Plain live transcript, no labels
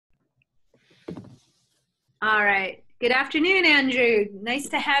All right. Good afternoon, Andrew. Nice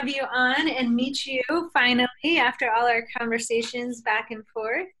to have you on and meet you finally after all our conversations back and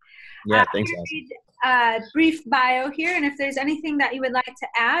forth. Yeah, I'm thanks, going to Allison. read a brief bio here, and if there's anything that you would like to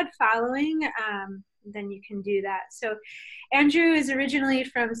add following, then you can do that. So, Andrew is originally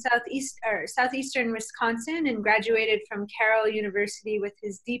from southeastern Wisconsin and graduated from Carroll University with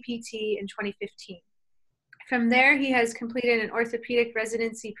his DPT in 2015. From there, he has completed an orthopedic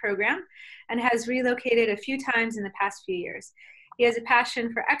residency program and has relocated a few times in the past few years. He has a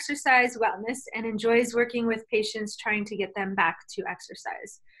passion for exercise, wellness, and enjoys working with patients trying to get them back to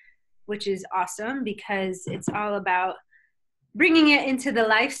exercise, which is awesome because it's all about bringing it into the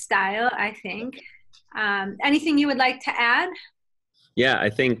lifestyle, I think. Anything you would like to add? Yeah, I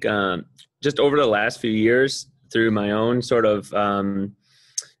think just over the last few years, through my own sort of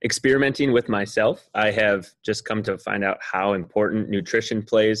experimenting with myself, I have just come to find out how important nutrition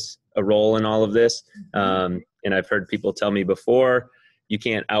plays a role in all of this. And I've heard people tell me before, you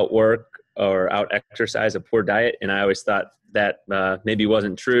can't outwork or out exercise a poor diet. And I always thought that maybe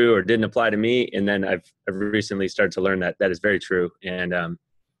wasn't true or didn't apply to me. And then I've recently started to learn that that is very true. And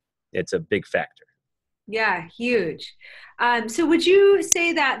it's a big factor. Yeah, huge. So would you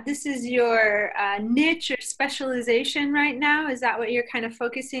say that this is your niche or specialization right now? Is that what you're kind of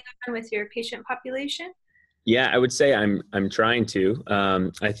focusing on with your patient population? Yeah, I would say I'm trying to.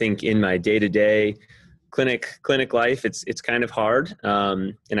 I think in my day-to-day clinic life, it's kind of hard,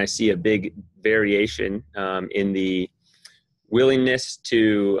 and I see a big variation in the willingness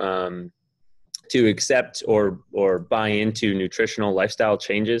to accept or buy into nutritional lifestyle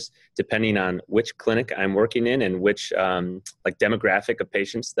changes depending on which clinic I'm working in and which like demographic of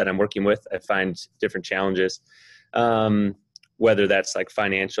patients that I'm working with. I find different challenges, whether that's like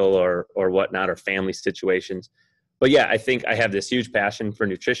financial or whatnot, or family situations. But yeah, I think I have this huge passion for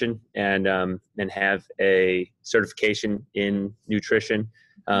nutrition and have a certification in nutrition.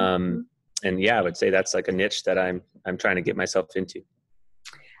 And yeah, I would say that's like a niche that I'm trying to get myself into.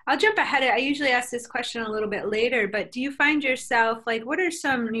 I'll jump ahead. I usually ask this question a little bit later, but do you find yourself like, what are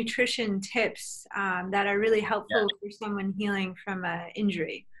some nutrition tips that are really helpful for someone healing from an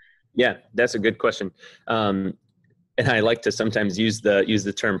injury? Yeah, that's a good question. And I like to sometimes use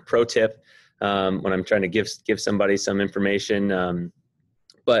the term pro tip when I'm trying to give somebody some information.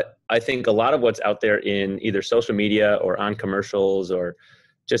 But I think a lot of what's out there in either social media or on commercials or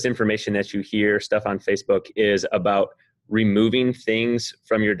just information that you hear, stuff on Facebook, is about removing things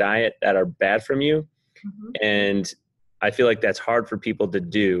from your diet that are bad from you. And I feel like that's hard for people to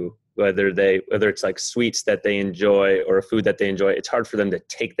do, whether it's like sweets that they enjoy or a food that they enjoy. It's hard for them to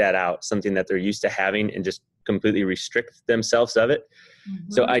take that out, something that they're used to having, and just completely restrict themselves of it.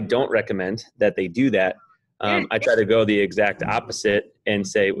 So I don't recommend that they do that. I try to go the exact opposite and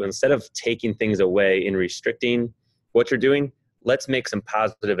say, well, instead of taking things away and restricting what you're doing, let's make some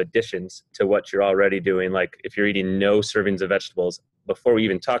positive additions to what you're already doing. Like if you're eating no servings of vegetables, before we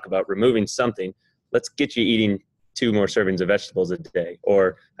even talk about removing something, let's get you eating 2 more servings of vegetables a day.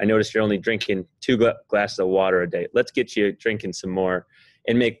 Or I noticed you're only drinking 2 glasses of water a day. Let's get you drinking some more,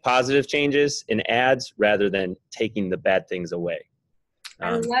 and make positive changes and adds rather than taking the bad things away.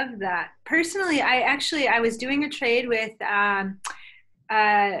 I love that. Personally, I was doing a trade with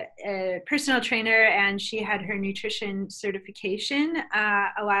a personal trainer, and she had her nutrition certification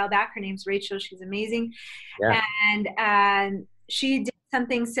a while back. Her name's Rachel. She's amazing. Yeah. And she did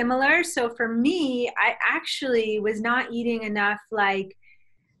something similar. So for me, I actually was not eating enough like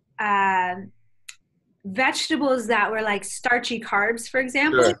vegetables that were like starchy carbs, for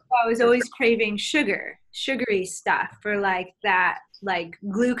example. Sure. So I was always craving sugary stuff for like that, like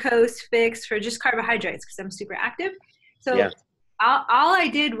glucose fix for just carbohydrates because I'm super active. So Yeah. all I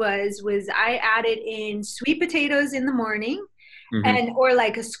did was I added in sweet potatoes in the morning, Mm-hmm. and or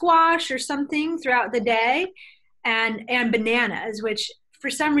like a squash or something throughout the day, and bananas, which for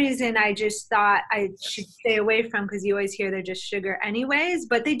some reason I just thought I should stay away from because you always hear they're just sugar anyways.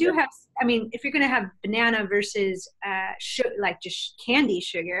 But they do have, I mean, if you're going to have banana versus like just candy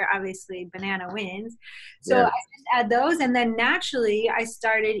sugar, obviously banana wins. So Yeah. I just add those, and then naturally I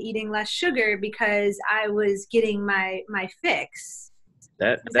started eating less sugar because I was getting my fix.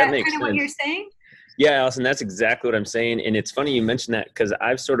 That Is that that makes kind of what you're sense. saying? Yeah, Allison, that's exactly what I'm saying. And it's funny you mentioned that because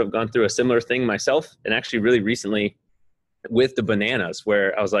I've sort of gone through a similar thing myself, and actually really recently with the bananas,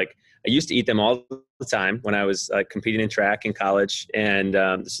 where I was like, I used to eat them all the time when I was competing in track in college. And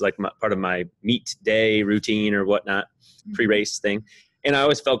this is like part of my meet day routine or whatnot, pre-race thing. And I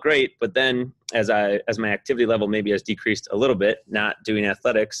always felt great. But then as my activity level maybe has decreased a little bit, not doing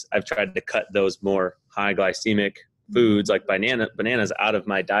athletics, I've tried to cut those more high glycemic foods like bananas out of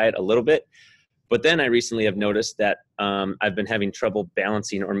my diet a little bit. But then I recently have noticed that I've been having trouble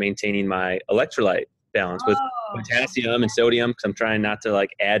balancing or maintaining my electrolyte balance with Oh, potassium and sodium, because I'm trying not to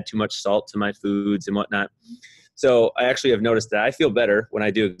like add too much salt to my foods and whatnot. So I actually have noticed that I feel better when I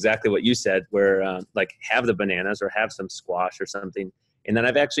do exactly what you said, where like have the bananas or have some squash or something. And then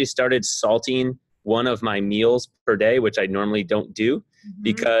I've actually started salting one of my meals per day, which I normally don't do,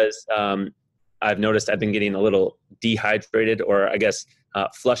 because I've noticed I've been getting a little dehydrated, or I guess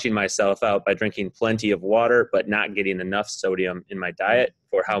flushing myself out by drinking plenty of water, but not getting enough sodium in my diet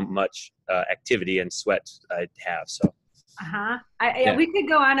for how much activity and sweat I have. So. Yeah, we could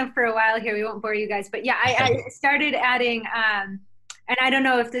go on for a while here. We won't bore you guys, but yeah, I started adding, and I don't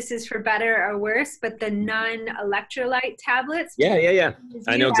know if this is for better or worse, but the non-electrolyte tablets. Yeah.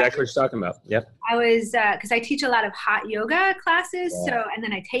 I know exactly what you're talking about. Yep. I was, because I teach a lot of hot yoga classes, so, and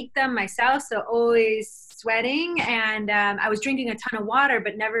then I take them myself, so always sweating, and I was drinking a ton of water,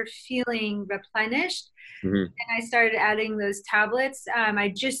 but never feeling replenished. And I started adding those tablets.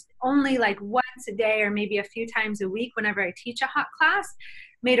 I just only like once a day or maybe a few times a week whenever I teach a hot class,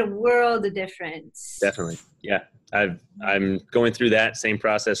 made a world of difference. Definitely. Yeah. I'm going through that same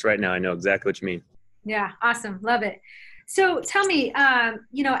process right now. I know exactly what you mean. Yeah. Awesome. Love it. So tell me,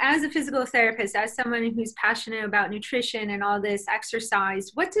 as a physical therapist, as someone who's passionate about nutrition and all this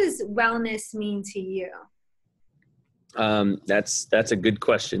exercise, what does wellness mean to you? That's a good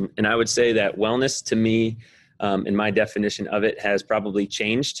question. And I would say that wellness to me, in my definition of it, has probably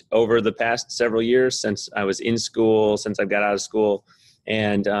changed over the past several years since I was in school, since I got out of school.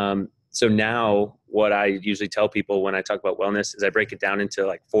 And so now what I usually tell people when I talk about wellness is I break it down into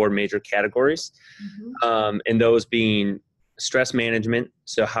like 4 major categories. And those being stress management.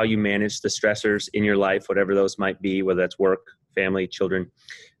 So how you manage the stressors in your life, whatever those might be, whether that's work, family, children.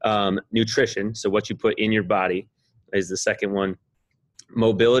 Nutrition. So what you put in your body is the second one.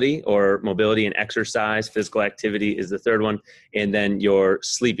 Mobility and exercise, physical activity is the third one. And then your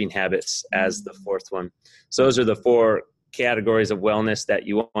sleeping habits as the fourth one. So those are the 4 categories of wellness that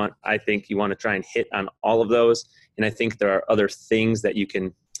I think you want to try and hit on all of those. And I think there are other things that you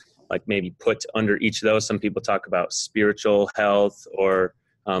can like maybe put under each of those. Some people talk about spiritual health or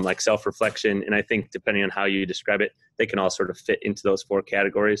like self-reflection. And I think depending on how you describe it, they can all sort of fit into those 4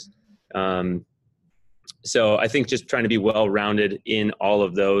 categories. So I think just trying to be well-rounded in all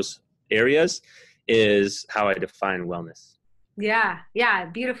of those areas is how I define wellness. Yeah.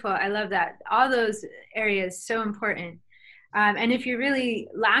 Beautiful. I love that. All those areas, so important. And if you're really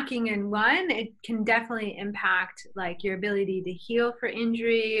lacking in one, it can definitely impact like your ability to heal for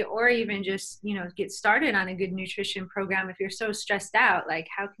injury, or even just, get started on a good nutrition program. If you're so stressed out, like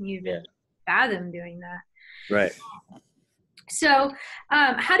how can you even fathom doing that? Right. So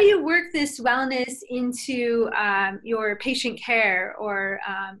how do you work this wellness into your patient care or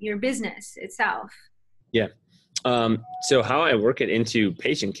your business itself? Yeah. So how I work it into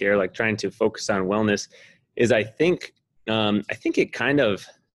patient care, like trying to focus on wellness, is I think it kind of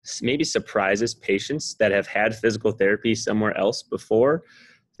maybe surprises patients that have had physical therapy somewhere else before.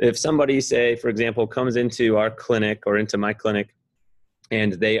 If somebody, say, for example, comes into our clinic or into my clinic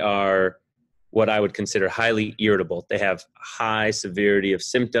and they are what I would consider highly irritable. They have high severity of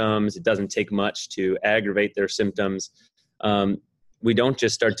symptoms. It doesn't take much to aggravate their symptoms. We don't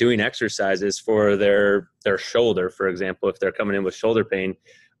just start doing exercises for their shoulder, for example. If they're coming in with shoulder pain,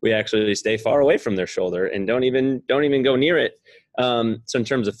 we actually stay far away from their shoulder and don't even go near it. So in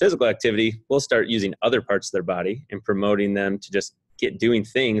terms of physical activity, we'll start using other parts of their body and promoting them to just get doing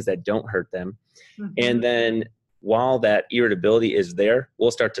things that don't hurt them. And then while that irritability is there, we'll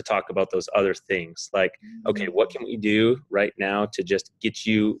start to talk about those other things like, okay, what can we do right now to just get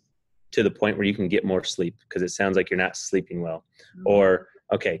you to the point where you can get more sleep? Because it sounds like you're not sleeping well. Or,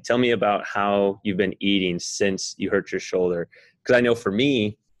 okay, tell me about how you've been eating since you hurt your shoulder. Because I know for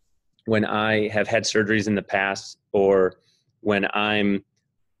me, when I have had surgeries in the past, or when I'm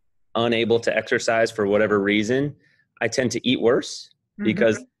unable to exercise for whatever reason, I tend to eat worse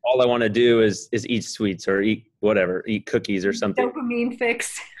because all I want to do is eat sweets or eat cookies or something. Dopamine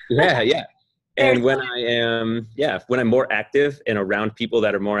fix. Yeah. And when when I'm more active and around people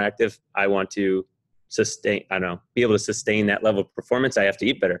that are more active, I want to be able to sustain that level of performance. I have to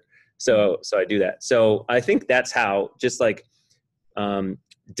eat better. So I do that. So I think that's how, just like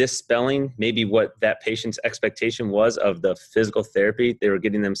dispelling maybe what that patient's expectation was of the physical therapy they were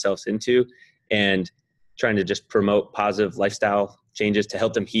getting themselves into, and trying to just promote positive lifestyle changes to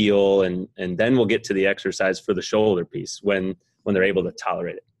help them heal. And then we'll get to the exercise for the shoulder piece when they're able to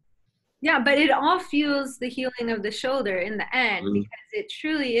tolerate it. Yeah, but it all fuels the healing of the shoulder in the end, because it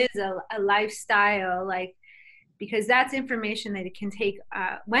truly is a lifestyle. Like because that's information that it can take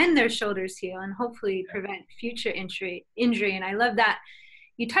when their shoulders heal and hopefully prevent future injury. And I love that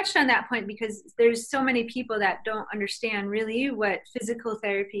you touched on that point, because there's so many people that don't understand really what physical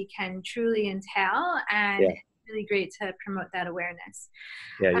therapy can truly entail, and it's really great to promote that awareness.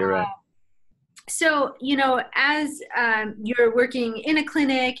 Yeah, you're right. So, as you're working in a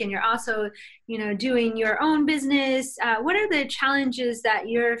clinic and you're also, doing your own business, what are the challenges that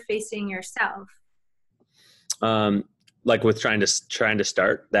you're facing yourself? Like with trying to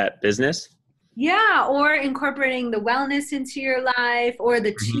start that business? Yeah, or incorporating the wellness into your life, or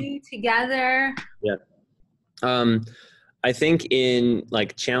the two together. Yeah. I think in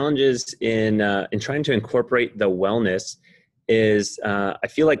like challenges in trying to incorporate the wellness is, I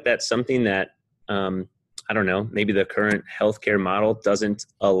feel like that's something that, I don't know, maybe the current healthcare model doesn't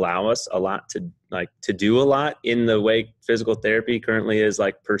allow us a lot to do a lot in the way physical therapy currently is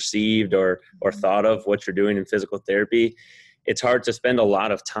like perceived or thought of what you're doing in physical therapy. It's hard to spend a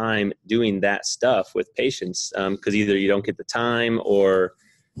lot of time doing that stuff with patients, because either you don't get the time or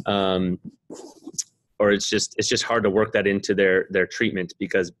it's just hard to work that into their treatment,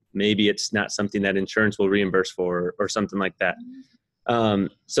 because maybe it's not something that insurance will reimburse for or something like that.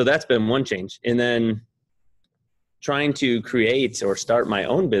 So that's been one change. And then trying to create or start my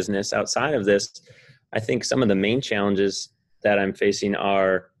own business outside of this, I think some of the main challenges that I'm facing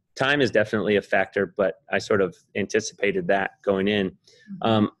are time is definitely a factor, but I sort of anticipated that going in.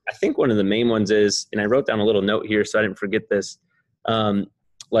 I think one of the main ones is, and I wrote down a little note here so I didn't forget this,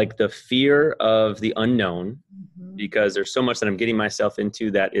 like the fear of the unknown, because there's so much that I'm getting myself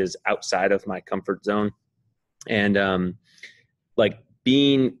into that is outside of my comfort zone. And like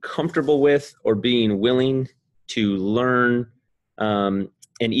being comfortable with or being willing to learn and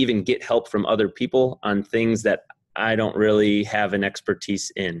even get help from other people on things that I don't really have an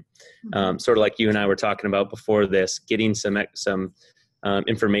expertise in. Sort of like you and I were talking about before this, getting some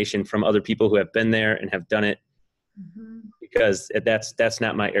information from other people who have been there and have done it, because that's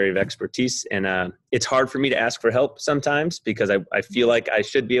not my area of expertise. And it's hard for me to ask for help sometimes, because I feel like I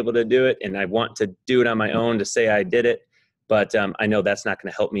should be able to do it, and I want to do it on my own to say I did it. But I know that's not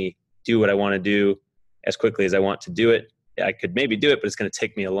going to help me do what I want to do as quickly as I want to do it. I could maybe do it, but it's going to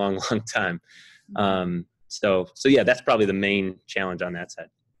take me a long, long time. So yeah, that's probably the main challenge on that side.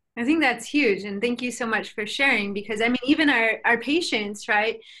 I think that's huge. And thank you so much for sharing, because I mean, even our patients,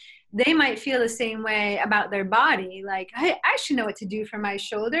 right? They might feel the same way about their body. Like, I should know what to do for my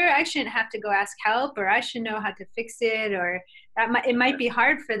shoulder. I shouldn't have to go ask help, or I should know how to fix it, or it might be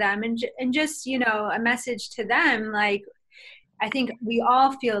hard for them. And just, a message to them, like, I think we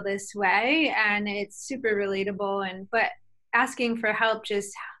all feel this way, and it's super relatable. But asking for help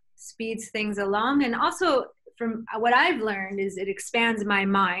just speeds things along. And also, from what I've learned, is it expands my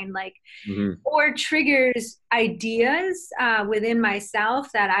mind, like, or triggers ideas within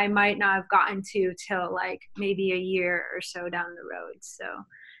myself that I might not have gotten to till like maybe a year or so down the road. So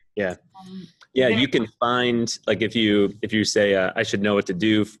yeah, you can find, like, if you say I should know what to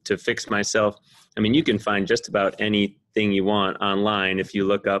do to fix myself. I mean, you can find just about anything you want online if you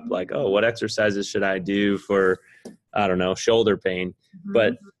look up, like, oh, what exercises should I do for, I don't know, shoulder pain.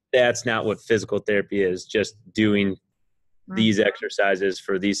 But that's not what physical therapy is, just doing these exercises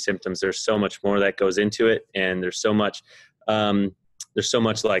for these symptoms. There's so much more that goes into it, and there's so much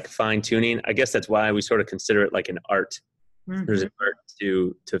like fine tuning. I guess that's why we sort of consider it like an art. There's an art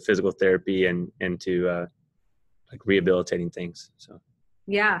to physical therapy and to like rehabilitating things. So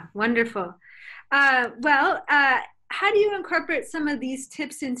yeah, wonderful. Well, how do you incorporate some of these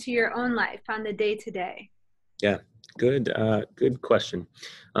tips into your own life on the day-to-day? Yeah, good question.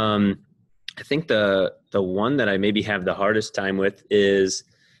 I think the one that I maybe have the hardest time with is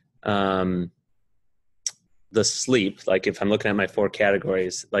the sleep. Like, if I'm looking at my 4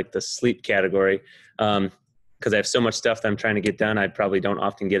 categories, like the sleep category, because I have so much stuff that I'm trying to get done, I probably don't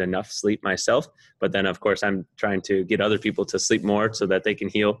often get enough sleep myself. But then, of course, I'm trying to get other people to sleep more so that they can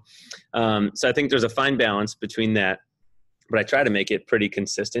heal. So I think there's a fine balance between that. But I try to make it pretty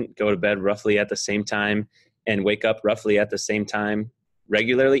consistent, go to bed roughly at the same time and wake up roughly at the same time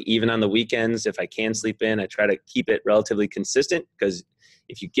regularly. Even on the weekends, if I can sleep in, I try to keep it relatively consistent, because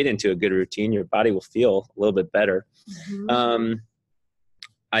if you get into a good routine, your body will feel a little bit better.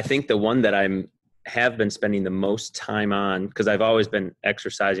 I think the one that have been spending the most time on, because I've always been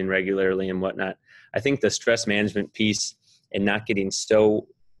exercising regularly and whatnot, I think the stress management piece and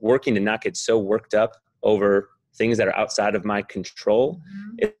working to not get so worked up over things that are outside of my control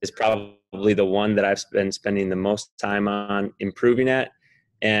is probably the one that I've been spending the most time on improving at,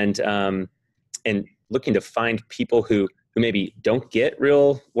 and looking to find people who who maybe don't get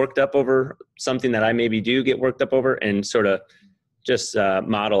real worked up over something that I maybe do get worked up over, and sort of just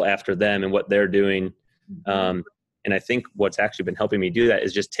model after them and what they're doing. And I think what's actually been helping me do that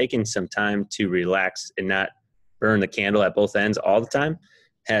is just taking some time to relax and not burn the candle at both ends all the time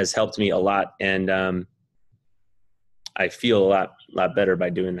has helped me a lot. And I feel a lot better by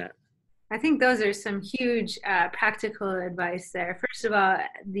doing that. I think those are some huge practical advice there. First of all,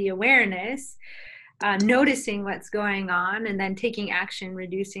 the awareness, noticing what's going on, and then taking action,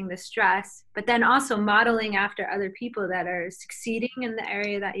 reducing the stress, but then also modeling after other people that are succeeding in the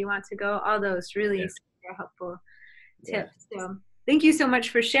area that you want to go. All those really super helpful tips. So thank you so much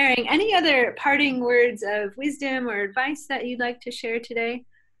for sharing. Any other parting words of wisdom or advice that you'd like to share today?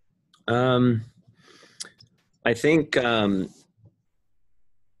 I think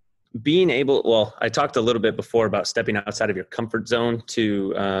being able, well, I talked a little bit before about stepping outside of your comfort zone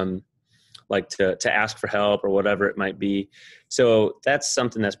to ask for help or whatever it might be. So that's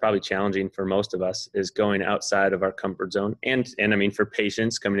something that's probably challenging for most of us, is going outside of our comfort zone. And I mean, for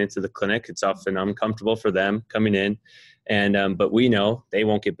patients coming into the clinic, it's often uncomfortable for them coming in. And, but we know they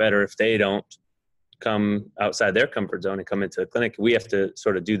won't get better if they don't come outside their comfort zone and come into the clinic. We have to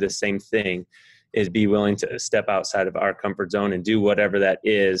sort of do the same thing, is be willing to step outside of our comfort zone and do whatever that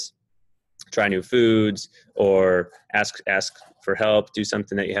is. Try new foods or ask for help, do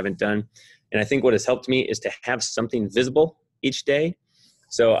something that you haven't done. And I think what has helped me is to have something visible each day.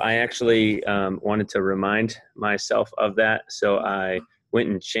 So I actually wanted to remind myself of that. So I went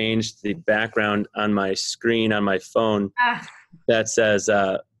and changed the background on my screen on my phone that says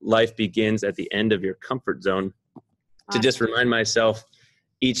life begins at the end of your comfort zone, to just remind myself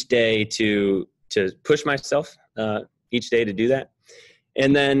each day to push myself each day to do that.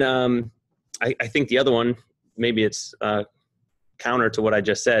 And then I think the other one, maybe it's counter to what I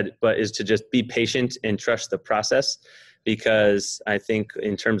just said, but is to just be patient and trust the process. Because I think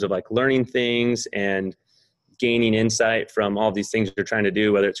in terms of like learning things and gaining insight from all these things you're trying to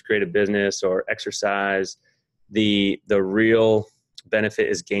do, whether it's create a business or exercise, the real benefit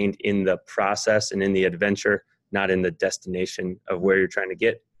is gained in the process and in the adventure, not in the destination of where you're trying to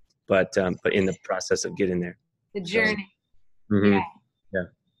get, but in the process of getting there. The journey. So, yeah.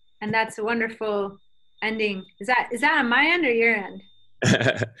 And that's a wonderful ending. Is that on my end or your end?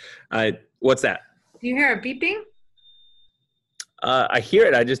 What's that? Do you hear a beeping? I hear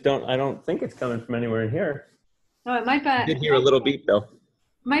it. I don't think it's coming from anywhere in here. Oh, it might be. I did hear a little beep though.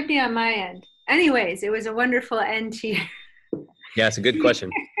 Might be on my end. Anyways, it was a wonderful end to you. Yeah, it's a good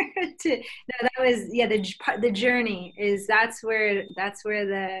question. The journey is, that's where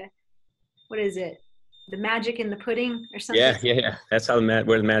the, what is it? The magic in the pudding or something? Yeah. That's how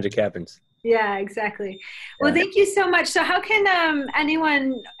where the magic happens. Yeah, exactly. Well, thank you so much. So how can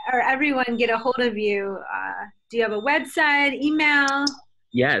anyone or everyone get a hold of you? Do you have a website, email?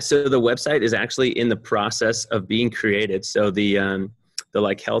 Yeah, so the website is actually in the process of being created. So the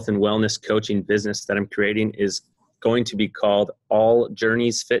like health and wellness coaching business that I'm creating is going to be called All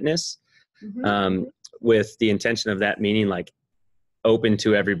Journeys Fitness, with the intention of that meaning like open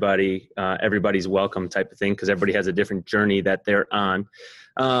to everybody, everybody's welcome type of thing, because everybody has a different journey that they're on.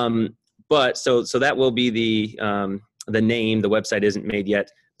 But so that will be the name. The website isn't made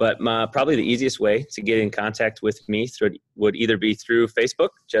yet, but probably the easiest way to get in contact with me would either be through Facebook,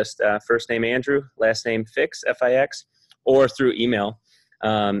 just first name Andrew, last name Fix, F-I-X, or through email.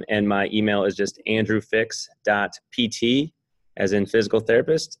 And my email is just andrewfix.pt, as in physical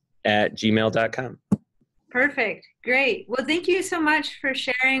therapist, @gmail.com. Perfect. Great. Well, thank you so much for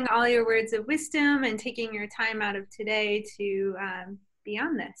sharing all your words of wisdom and taking your time out of today to be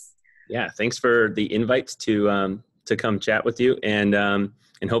on this. Yeah, thanks for the invite to come chat with you, and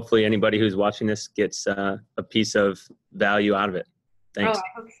hopefully anybody who's watching this gets a piece of value out of it. Thanks. Oh,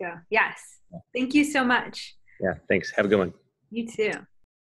 I hope so. Yes. Thank you so much. Yeah, thanks. Have a good one. You too.